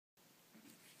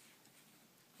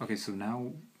Okay, so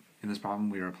now in this problem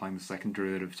we are applying the second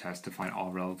derivative test to find all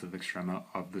relative extrema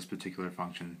of this particular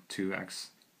function, 2x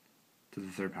to the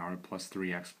third power plus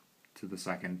 3x to the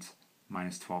second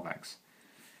minus 12x.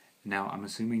 Now I'm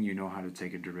assuming you know how to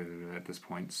take a derivative at this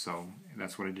point, so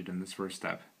that's what I did in this first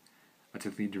step. I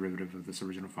took the derivative of this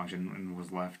original function and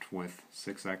was left with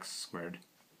 6x squared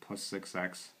plus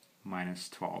 6x minus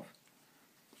 12.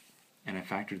 And I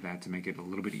factored that to make it a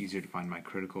little bit easier to find my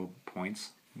critical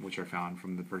points, which are found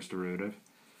from the first derivative.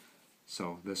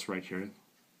 So this right here,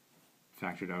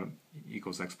 factored out,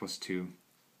 equals x plus 2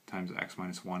 times x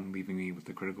minus 1, leaving me with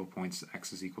the critical points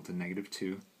x is equal to negative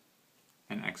 2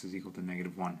 and x is equal to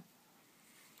negative 1.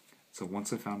 So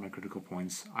once I've found my critical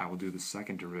points, I will do the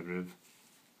second derivative,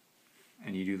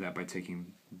 and you do that by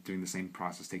doing the same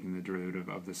process, taking the derivative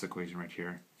of this equation right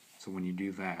here. So when you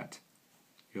do that,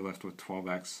 you're left with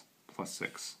 12x plus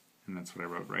 6, and that's what I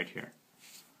wrote right here.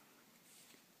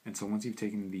 And so once you've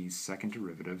taken the second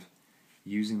derivative,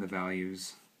 using the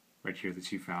values right here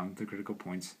that you found, the critical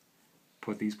points,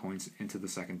 put these points into the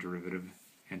second derivative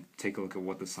and take a look at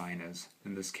what the sign is.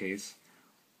 In this case,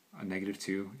 a negative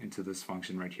 2 into this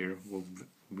function right here will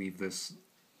leave this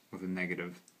with a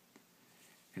negative.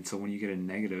 And so when you get a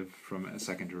negative from a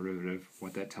second derivative,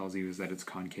 what that tells you is that it's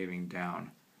concaving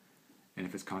down. And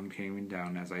if it's concaving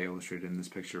down, as I illustrated in this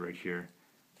picture right here,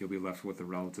 you'll be left with a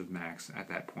relative max at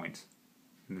that point.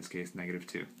 In this case, negative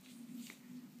 2.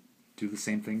 Do the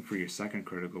same thing for your second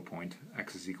critical point,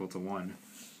 x is equal to 1,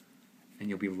 and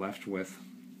you'll be left with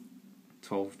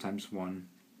 12 times 1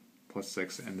 plus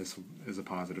 6, and this is a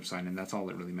positive sign, and that's all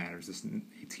that really matters. This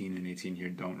 18 and 18 here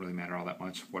don't really matter all that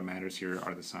much. What matters here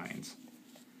are the signs.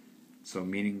 So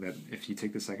meaning that if you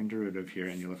take the second derivative here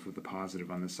and you're left with the positive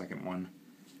on the second one,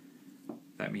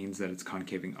 that means that it's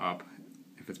concaving up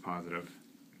if it's positive.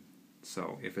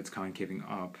 So if it's concaving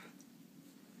up,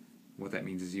 what that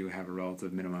means is you have a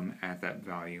relative minimum at that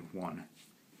value 1.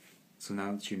 So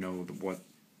now that you know what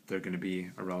they're going to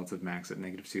be, a relative max at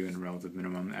negative 2 and a relative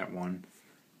minimum at 1,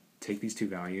 take these two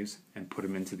values and put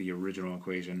them into the original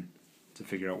equation to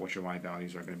figure out what your y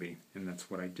values are going to be. And that's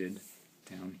what I did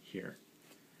down here.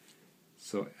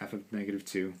 So f of negative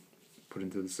 2 put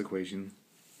into this equation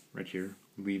right here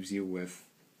leaves you with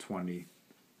 20.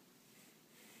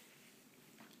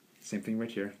 Same thing right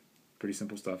here. Pretty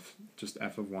simple stuff. Just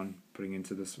f of 1 putting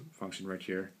into this function right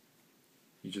here.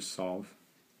 You just solve,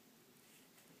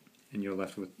 and you're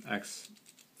left with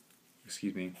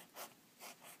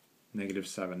negative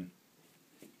 7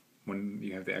 when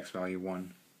you have the x value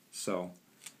 1. So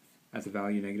at the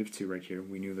value negative 2 right here,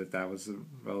 we knew that that was the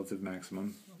relative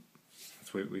maximum.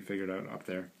 That's what we figured out up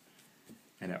there.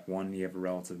 And at 1 you have a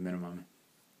relative minimum.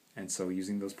 And so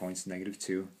using those points, negative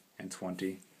 2 and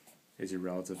 20 is your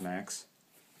relative max.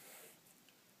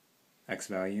 X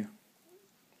value,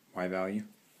 y value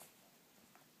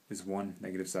is 1,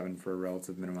 negative 7 for a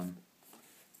relative minimum.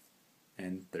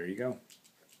 And there you go.